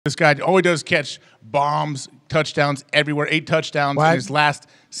This guy, all he does is catch bombs, touchdowns everywhere. 8 touchdowns in his last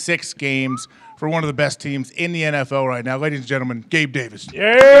 6 games for one of the best teams in the NFL right now. Ladies and gentlemen, Gabe Davis.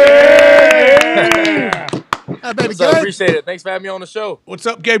 Yeah! What's up? Appreciate it. Thanks for having me on the show. What's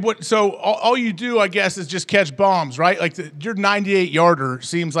up, Gabe? So all you do, I guess, is just catch bombs, right? Like your 98-yarder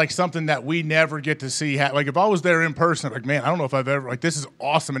seems like something that we never get to see. Like if I was there in person, I'm like, man, I don't know if I've ever, like, this is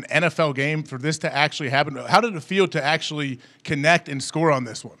awesome, an NFL game for this to actually happen. How did it feel to actually connect and score on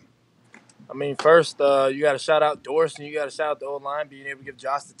this one? I mean, first, you got to shout out Dorse, and you got to shout out the O-line being able to give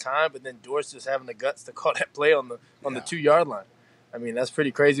Josh the time, but then Dorse just having the guts to call that play on the 2-yard line. I mean, that's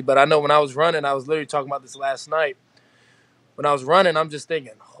pretty crazy. But I know when I was running, I was literally talking about this last night. When I was running, I'm just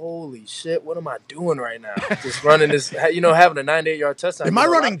thinking, holy shit, what am I doing right now? Just running this, having a 98-yard touchdown. Am I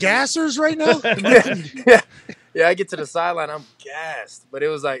running gassers right now? Yeah, I get to the sideline, I'm gassed. But it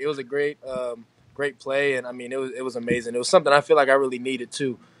was a great play, and I mean, it was amazing. It was something I feel like I really needed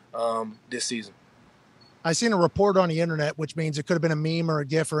too this season. I seen a report on the internet, which means it could have been a meme or a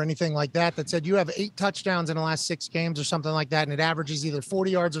GIF or anything like that, that said you have 8 touchdowns in the last 6 games or something like that, and it averages either 40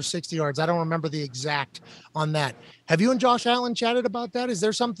 yards or 60 yards. I don't remember the exact on that. Have you and Josh Allen chatted about that? Is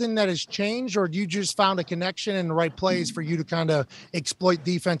there something that has changed, or you just found a connection in the right plays for you to kind of exploit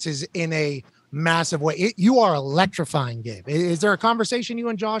defenses in a massive way? You are electrifying, Gabe. Is there a conversation you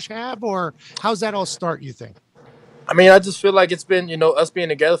and Josh have, or how's that all start, you think? I mean, I just feel like it's been, us being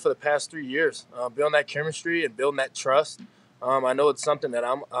together for the past 3 years, building that chemistry and building that trust. I know it's something that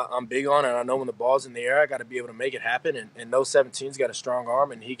I'm big on, and I know when the ball's in the air, I got to be able to make it happen. And No 17's got a strong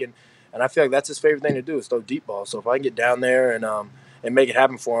arm, and he can. And I feel like that's his favorite thing to do is throw deep balls. So if I can get down there and make it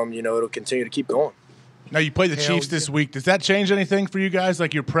happen for him, it'll continue to keep going. Now, you play the Chiefs this week. Does that change anything for you guys,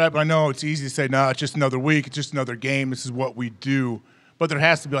 like your prep? I know it's easy to say, no, it's just another week. It's just another game. This is what we do. But there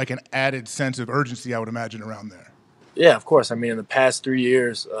has to be like an added sense of urgency, I would imagine, around there. Yeah, of course. I mean, in the past 3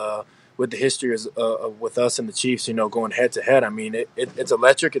 years, with the history with us and the Chiefs, going head-to-head, I mean, it's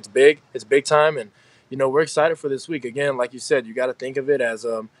electric. It's big time. And, we're excited for this week. Again, like you said, you got to think of it as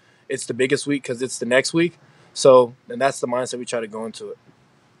it's the biggest week because it's the next week. So, and that's the mindset we try to go into it.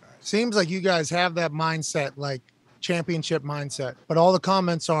 Seems like you guys have that mindset, like championship mindset. But all the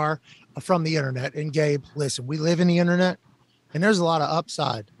comments are from the internet. And, Gabe, listen, we live in the internet, and there's a lot of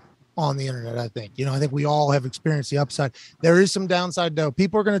upside on the internet. I think we all have experienced the upside. There is some downside though.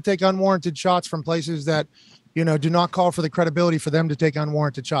 People are going to take unwarranted shots from places that, do not call for the credibility for them to take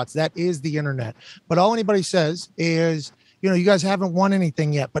unwarranted shots. That is the internet. But all anybody says is, you guys haven't won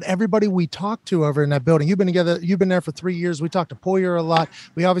anything yet, but everybody we talked to over in that building, you've been there for 3 years. We talked to Poyer a lot.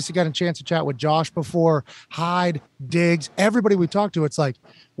 We obviously got a chance to chat with Josh before, Hyde, Diggs, everybody we talked to. It's like,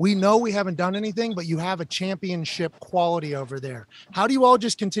 we know we haven't done anything, but you have a championship quality over there. How do you all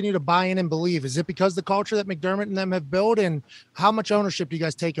just continue to buy in and believe? Is it because the culture that McDermott and them have built, and how much ownership do you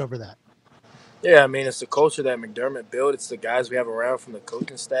guys take over that? Yeah, I mean, it's the culture that McDermott built. It's the guys we have around from the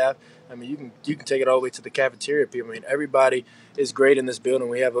coaching staff. I mean, you can take it all the way to the cafeteria people. I mean, everybody is great in this building.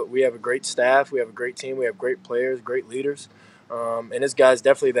 We have a great staff. We have a great team. We have great players, great leaders. And this guy's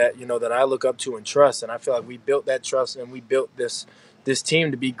definitely that, that I look up to and trust. And I feel like we built that trust, and we built this team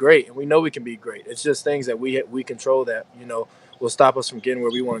to be great. And we know we can be great. It's just things that we control that, will stop us from getting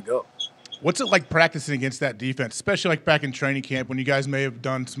where we want to go. What's it like practicing against that defense, especially like back in training camp when you guys may have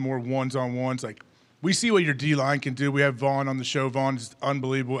done some more ones-on-ones? Like, we see what your D-line can do. We have Vaughn on the show. Vaughn is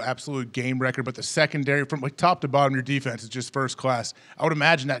unbelievable, absolute game record. But the secondary, from like top to bottom, your defense is just first class. I would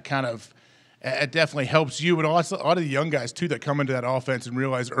imagine that kind of it definitely helps you, but also a lot of the young guys too that come into that offense and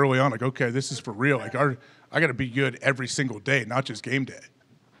realize early on, like, okay, this is for real. Like, I got to be good every single day, not just game day.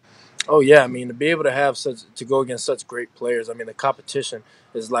 Oh yeah, I mean, to be able to go against such great players. I mean, the competition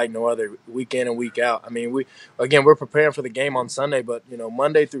is like no other, week in and week out. I mean, we're preparing for the game on Sunday, but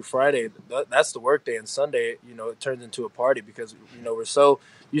Monday through Friday, that's the work day, and Sunday, it turns into a party because we're so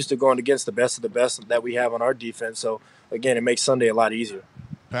used to going against the best of the best that we have on our defense. So again, it makes Sunday a lot easier.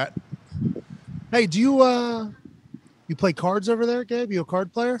 Pat, hey, do you play cards over there, Gabe? You a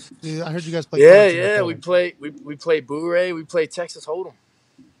card player? I heard you guys play. Yeah, we play Boo-Ray, we play Texas Hold'em.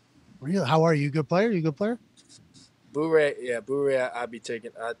 Really? How are you? Good player? You a good player? Boo-Ray,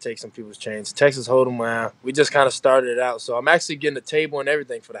 I'd take some people's chains. Texas Hold'em, we just kind of started it out. So I'm actually getting a table and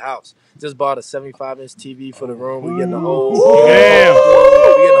everything for the house. Just bought a 75-inch TV for the room. We're getting the whole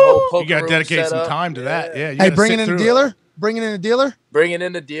you got to dedicate some time to that. Yeah. Hey, bringing in a dealer? Bringing in a dealer? Bringing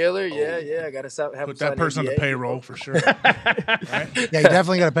in a dealer, yeah. I got to have put that person on the payroll for sure. Right? Yeah, you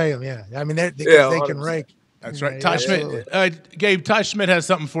definitely got to pay them. Yeah, I mean they can rake. That's right. Ty Schmidt. Gabe, Ty Schmidt has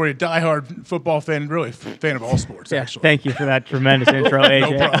something for you. Diehard football fan, really fan of all sports, actually. Thank you for that tremendous intro,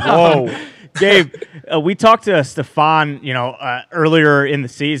 AJ. No problem. Whoa. Gabe, we talked to Stefan, earlier in the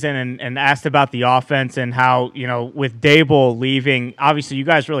season and asked about the offense and how, with Dable leaving, obviously you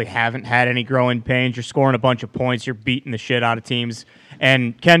guys really haven't had any growing pains. You're scoring a bunch of points. You're beating the shit out of teams.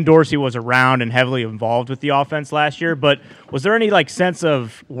 And Ken Dorsey was around and heavily involved with the offense last year. But was there any, sense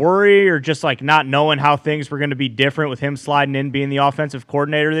of worry or just, not knowing how things were going to be different with him sliding in, being the offensive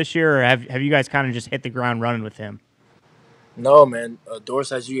coordinator this year? Or have you guys kind of just hit the ground running with him? No, man.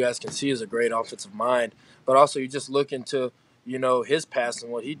 Dorsey, as you guys can see, is a great offensive mind. But also, you just look into, his past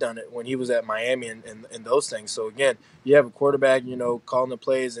and what he done it when he was at Miami and those things. So, again, you have a quarterback, calling the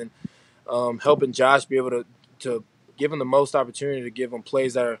plays and helping Josh be able to give him the most opportunity to give him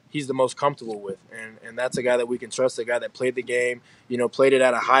plays that he's the most comfortable with. And that's a guy that we can trust, a guy that played the game, played it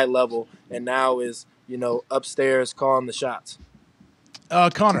at a high level, and now is, upstairs calling the shots.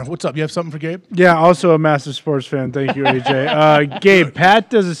 Connor, what's up? You have something for Gabe? Yeah, also a massive sports fan. Thank you, AJ. Gabe, Pat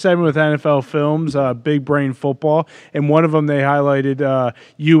does a segment with NFL Films, Big Brain Football, and one of them they highlighted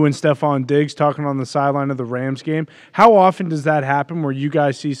you and Stephon Diggs talking on the sideline of the Rams game. How often does that happen where you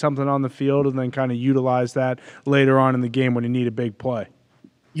guys see something on the field and then kind of utilize that later on in the game when you need a big play?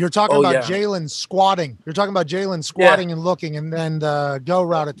 You're talking about Jalen squatting. You're talking about Jalen squatting and looking and then the go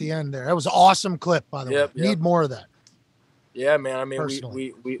route at the end there. That was an awesome clip, by the way. Need more of that. Yeah, man. I mean,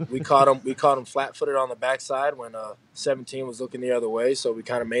 we caught him flat-footed on the backside when 17 was looking the other way. So we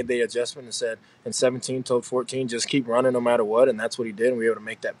kind of made the adjustment and said, and 17 told 14, just keep running no matter what. And that's what he did, and we were able to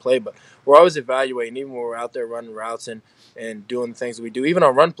make that play. But we're always evaluating, even when we're out there running routes and doing the things that we do. Even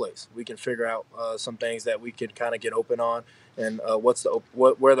on run plays, we can figure out some things that we could kind of get open on and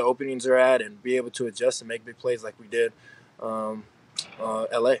where the openings are at and be able to adjust and make big plays like we did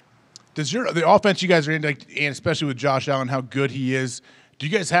L.A. Does the offense you guys are in, and especially with Josh Allen, how good he is, do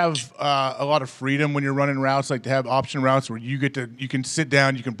you guys have a lot of freedom when you're running routes, like to have option routes where you can sit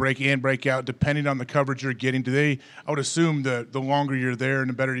down, you can break in, break out, depending on the coverage you're getting? I would assume the longer you're there and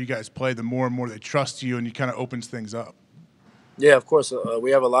the better you guys play, the more and more they trust you, and it kind of opens things up. Yeah, of course.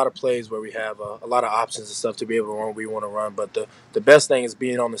 We have a lot of plays where we have a lot of options and stuff to be able to run what we want to run. But the best thing is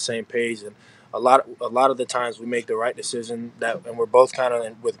being on the same page. And a lot of the times we make the right decision and we're both kind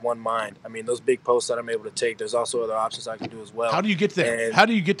of with one mind. I mean, those big posts that I'm able to take, there's also other options I can do as well. How do you get there? How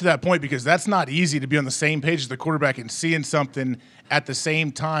do you get to that point? Because that's not easy to be on the same page as the quarterback and seeing something at the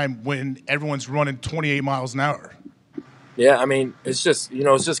same time when everyone's running 28 miles an hour. Yeah, I mean, it's just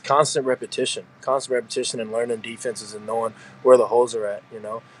constant repetition and learning defenses and knowing where the holes are at,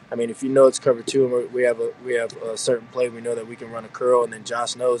 I mean, if you know it's cover two and we have a certain play, we know that we can run a curl, and then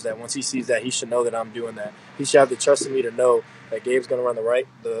Josh knows that once he sees that, he should know that I'm doing that. He should have the trust in me to know that Gabe's going to run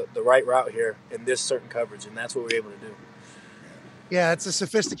the right route here in this certain coverage, and that's what we're able to do. Yeah, it's a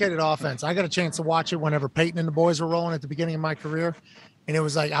sophisticated offense. I got a chance to watch it whenever Peyton and the boys were rolling at the beginning of my career, and it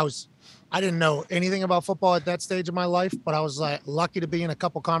was like I didn't know anything about football at that stage of my life, but I was lucky to be in a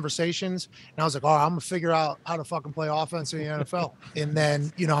couple conversations, and I was like, I'm gonna figure out how to fucking play offense in the NFL. And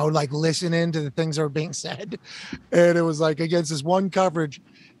then, I would listen into the things that were being said. And it was against this one coverage,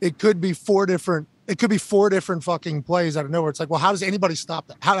 it could be four different fucking plays out of nowhere. It's well, how does anybody stop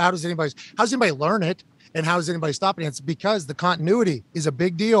that? How does anybody learn it? And how does anybody stop it? And it's because the continuity is a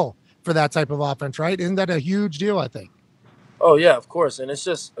big deal for that type of offense, right? Isn't that a huge deal, I think? Oh, yeah, of course. And it's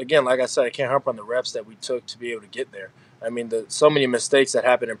just, again, like I said, I can't harp on the reps that we took to be able to get there. I mean, so many mistakes that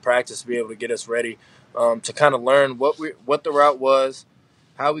happened in practice to be able to get us ready to kind of learn what the route was,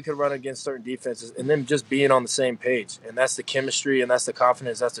 how we could run against certain defenses, and then just being on the same page. And that's the chemistry, and that's the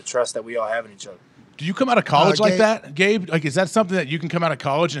confidence, that's the trust that we all have in each other. Do you come out of college like that, Gabe? Is that something that you can come out of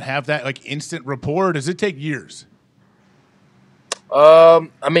college and have that instant rapport? Or does it take years?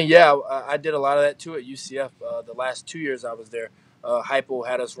 I mean, yeah, I did a lot of that too at UCF. The last 2 years I was there, Hypo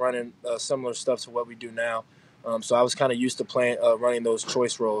had us running similar stuff to what we do now. So I was kind of used to running those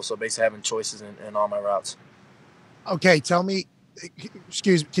choice roles. So basically having choices in all my routes. Okay, tell me,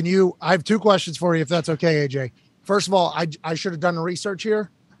 I have two questions for you if that's okay, AJ. First of all, I should have done the research here.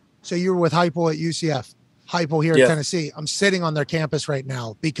 So you were with Hypo at UCF. Hypo here in Tennessee. I'm sitting on their campus right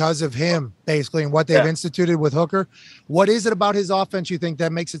now because of him, basically, and what they've instituted with Hooker. What is it about his offense you think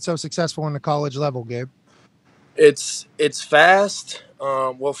that makes it so successful on the college level, Gabe? It's fast.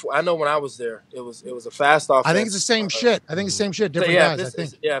 I know when I was there, it was a fast offense. I think it's the same shit. Different guys.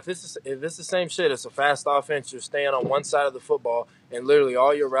 If it's the same shit, it's a fast offense. You're staying on one side of the football, and literally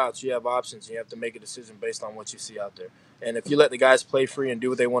all your routes, you have options. You have to make a decision based on what you see out there. And if you let the guys play free and do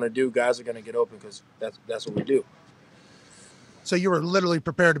what they want to do, guys are going to get open because that's what we do. So you were literally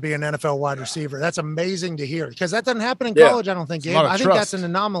prepared to be an NFL wide receiver. That's amazing to hear because that doesn't happen in college. I don't think, Gabe. I think that's an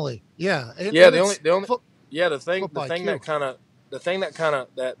anomaly. Yeah. The thing that kind of the thing that kind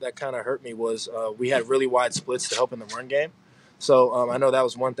of hurt me was we had really wide splits to help in the run game. So I know that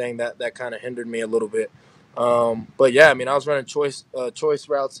was one thing that kind of hindered me a little bit. But yeah, I mean, I was running choice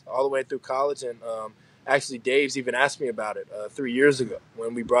routes all the way through college, and actually, Dave's even asked me about it 3 years ago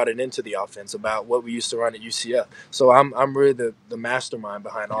when we brought it into the offense about what we used to run at UCF. So I'm really the mastermind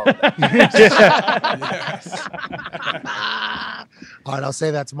behind all of that. Yes. All right, I'll say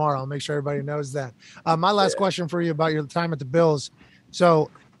that tomorrow. I'll make sure everybody knows that. My last question for you about your time at the Bills.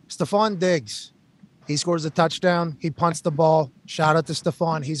 So, Stephon Diggs, he scores a touchdown. He punts the ball. Shout out to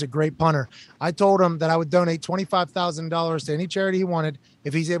Stephon. He's a great punter. I told him that I would donate $25,000 to any charity he wanted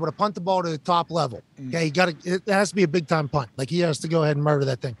if he's able to punt the ball to the top level. Okay, it has to be a big time punt. Like, he has to go ahead and murder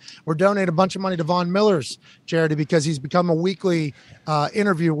that thing. We're donating a bunch of money to Von Miller's charity because he's become a weekly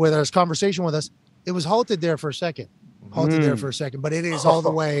interview with us, conversation with us. It was halted there for a second. But it is all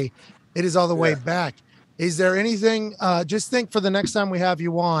the way. It is all the way back. Is there anything? Just think for the next time we have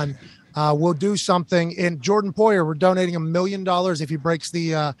you on, we'll do something. In Jordan Poyer, we're donating $1 million if he breaks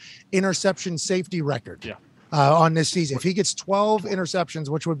the interception safety record. Yeah. On this season. If he gets 12 interceptions,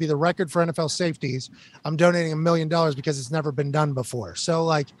 which would be the record for NFL safeties, I'm donating $1 million because it's never been done before. So,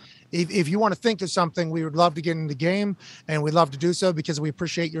 like, if you want to think of something, we would love to get in the game, and we'd love to do so because we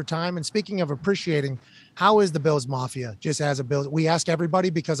appreciate your time. And speaking of appreciating, how is the Bills Mafia just as a Bills? We ask everybody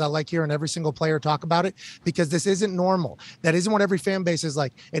because I like hearing every single player talk about it, because this isn't normal. That isn't what every fan base is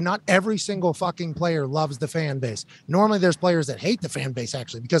like. And not every single fucking player loves the fan base. Normally there's players that hate the fan base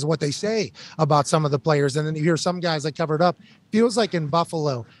actually because of what they say about some of the players. And then you hear some guys like covered up. Feels like in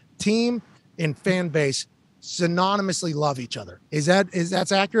Buffalo, team and fan base synonymously love each other. Is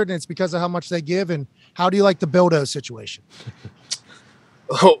that's accurate? And it's because of how much they give. And how do you like the Bildo situation?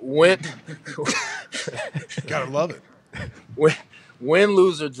 Gotta love it. Win,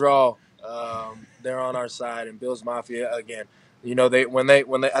 lose or draw, they're on our side. And Bills Mafia again. You know, when they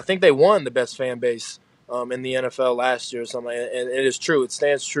I think they won the best fan base in the NFL last year or something. And it is true. It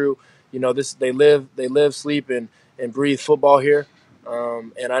stands true. You know, they live, sleep, and breathe football here.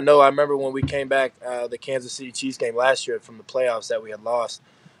 And I remember when we came back the Kansas City Chiefs game last year from the playoffs that we had lost.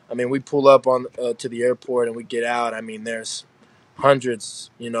 I mean, we pull up on to the airport and we get out. I mean, there's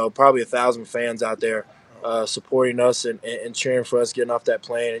hundreds, probably 1,000 fans out there supporting us and cheering for us getting off that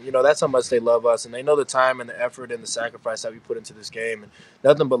plane. And, that's how much they love us. And they know the time and the effort and the sacrifice that we put into this game. And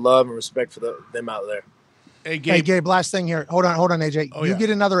nothing but love and respect for them out there. Hey, Gabe, last thing here. Hold on, AJ. You get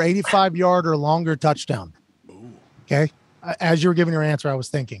another 85-yard or longer touchdown. Ooh. Okay? As you were giving your answer, I was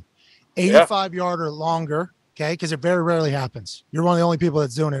thinking 85-yard or longer, okay, because it very rarely happens. You're one of the only people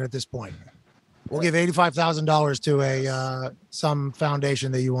that's doing it at this point. We'll give $85,000 to some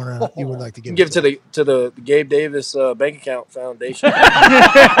foundation that you would like to give. Give it to the Gabe Davis bank account foundation. All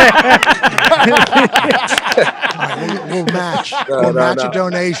right, we'll match. We'll match a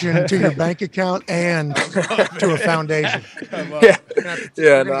donation to your bank account and to a foundation. I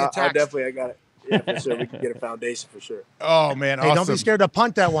got it. Yeah, for sure. We can get a foundation for sure. Oh man, hey, awesome. Don't be scared to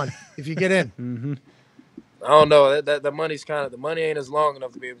punt that one if you get in. Mm-hmm. I don't know. The money's the money ain't as long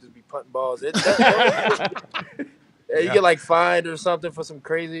enough to be able to be punting balls. You get like fined or something for some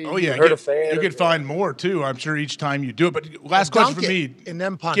crazy. Oh yeah, hurt a fan. You get fined more too. I'm sure each time you do it. But last question for me, and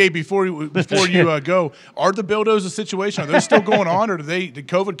then punt. Gabe, before you go, are the Bildos a situation? Are they still going on, or did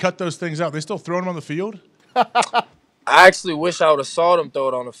COVID cut those things out? Are they still throwing them on the field? I actually wish I would have saw them throw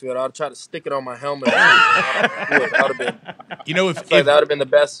it on the field. I would try to stick it on my helmet. That would have been. That would have been the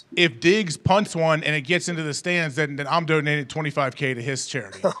best. If Diggs punts one and it gets into the stands, then I'm donating $25K to his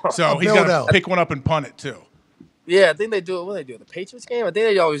charity. So he's got to pick one up and punt it too. Yeah, I think they do it. What do they do? The Patriots game? I think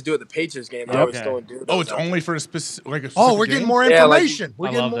they always do it. The Patriots game. They always throw and do it. Oh, it's only for a specific we're getting more information.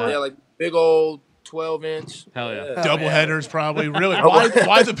 We're getting more. Yeah, like big old 12-inch. Hell yeah. Double headers probably. Really? Why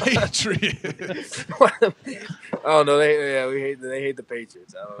the Patriots? I don't know. They hate the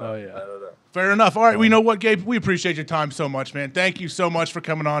Patriots. I don't know. I don't know. Fair enough. All right. We know what, Gabe? We appreciate your time so much, man. Thank you so much for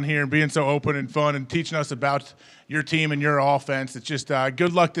coming on here and being so open and fun and teaching us about your team and your offense. It's just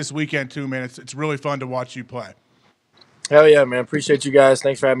good luck this weekend too, man. It's really fun to watch you play. Hell yeah, man. Appreciate you guys.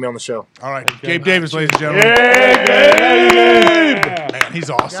 Thanks for having me on the show. All right. Gabe Davis, ladies and gentlemen. Yeah, Gabe! Man, he's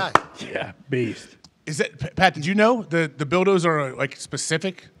awesome. Yeah, beast. Is that Pat? Did you know the Bildos are like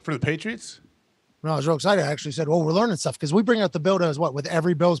specific for the Patriots? No, I was real excited. I actually said, "Well, we're learning stuff," because we bring out the Bildos with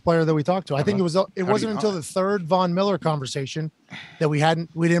every Bills player that we talk to. I think it wasn't until the third Von Miller conversation that we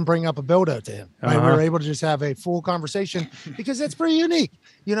didn't bring up a Bildo to him. Right? We were able to just have a full conversation because that's pretty unique.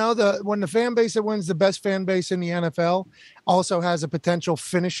 When the fan base that wins the best fan base in the NFL also has a potential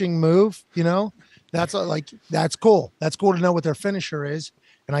finishing move. That's cool. That's cool to know what their finisher is.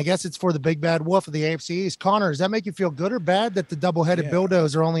 and I guess it's for the big bad wolf of the AFC East. Connor, does that make you feel good or bad that the double-headed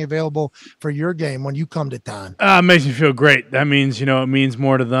Bildos are only available for your game when you come to Dahn? It makes me feel great. That means, it means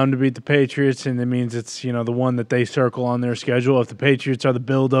more to them to beat the Patriots, and it means it's, the one that they circle on their schedule. If the Patriots are the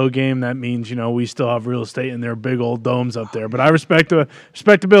Bildo game, that means, we still have real estate in their big old domes up there. But I respect the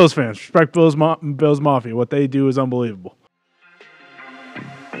Bills fans, respect Bills Mafia. What they do is unbelievable.